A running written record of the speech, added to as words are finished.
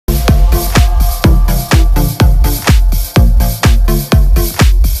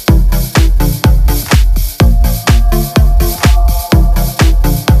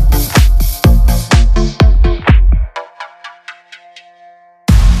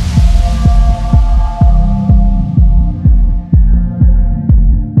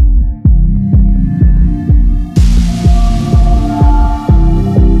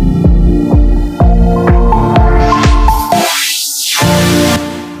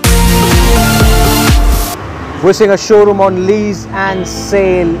We're seeing a showroom on lease and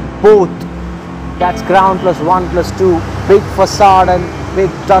sale both. That's ground plus 1 plus 2. Big facade and big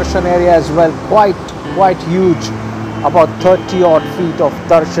darshan area as well. Quite huge. About 30 odd feet of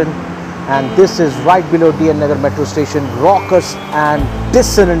darshan. And this is right below DN Nagar metro station. Raucous and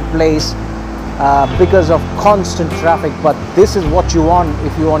dissonant place because of constant traffic. But this is what you want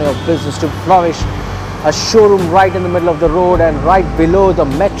if you want your business to flourish. A showroom right in the middle of the road and right below the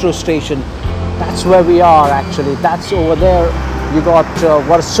metro station. That's where we are actually. That's over there. You got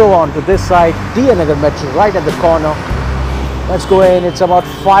Warsaw on to this side. DN Nagar metro right at the corner. Let's go in. It's about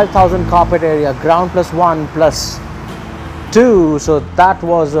 5,000 carpet area. Ground plus 1 plus 2. So that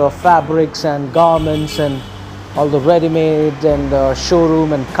was fabrics and garments and all the ready-made and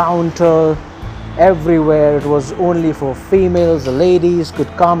showroom and counter everywhere. It was only for females. The ladies could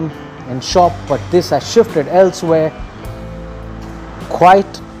come and shop, but this has shifted elsewhere.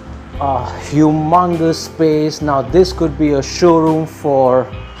 Quite a humongous space. Now this could be a showroom for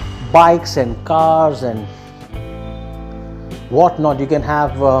bikes and cars and whatnot. You can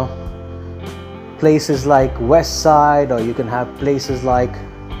have places like West Side, or you can have places like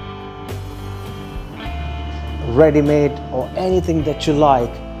ready-made or anything that you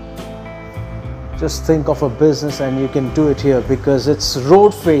like. Just think of a business and you can do it here because it's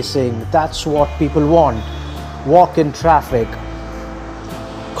road facing. That's what people want. Walk-in traffic,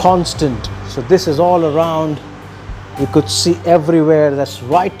 constant. So this is all around. You could see everywhere. That's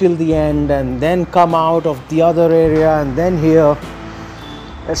right till the end, and then come out of the other area and then here.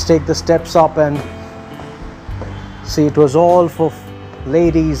 Let's take the steps up and see. It was all for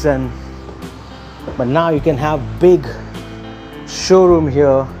ladies, but now you can have big showroom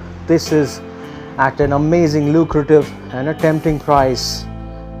here. This is at an amazing, lucrative and a tempting price.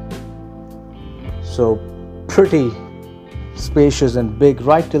 So pretty spacious and big.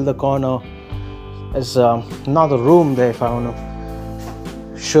 Right till the corner is another room there. If I want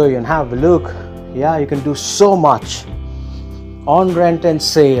to show you and have a look, yeah, you can do so much on rent and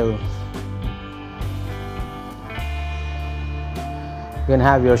sale. You can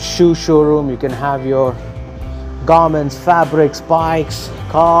have your shoe showroom, you can have your garments, fabrics, bikes,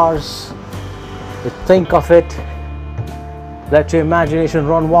 cars. You think of it, let your imagination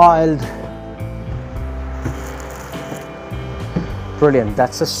run wild. Brilliant.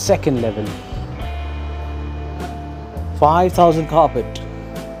 That's the second level. 5,000 carpet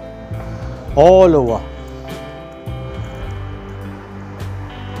all over.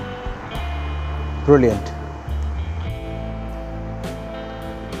 Brilliant.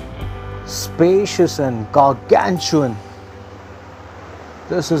 Spacious and gargantuan.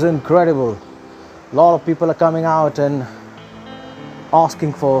 This is incredible. A lot of people are coming out and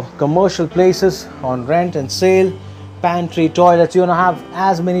asking for commercial places on rent and sale. Pantry, toilets. You want to have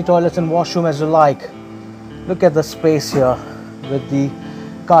as many toilets and washroom as you like. Look at the space here with the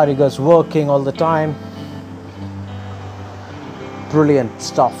karigars working all the time. Brilliant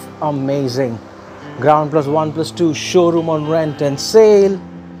stuff. Amazing. Ground plus 1 plus 2. Showroom on rent and sale.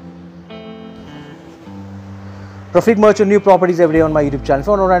 Rafiq Merchant, new properties every day on my YouTube channel. If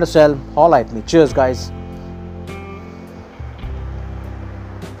you want to rent or sell, holla at me. Cheers, guys.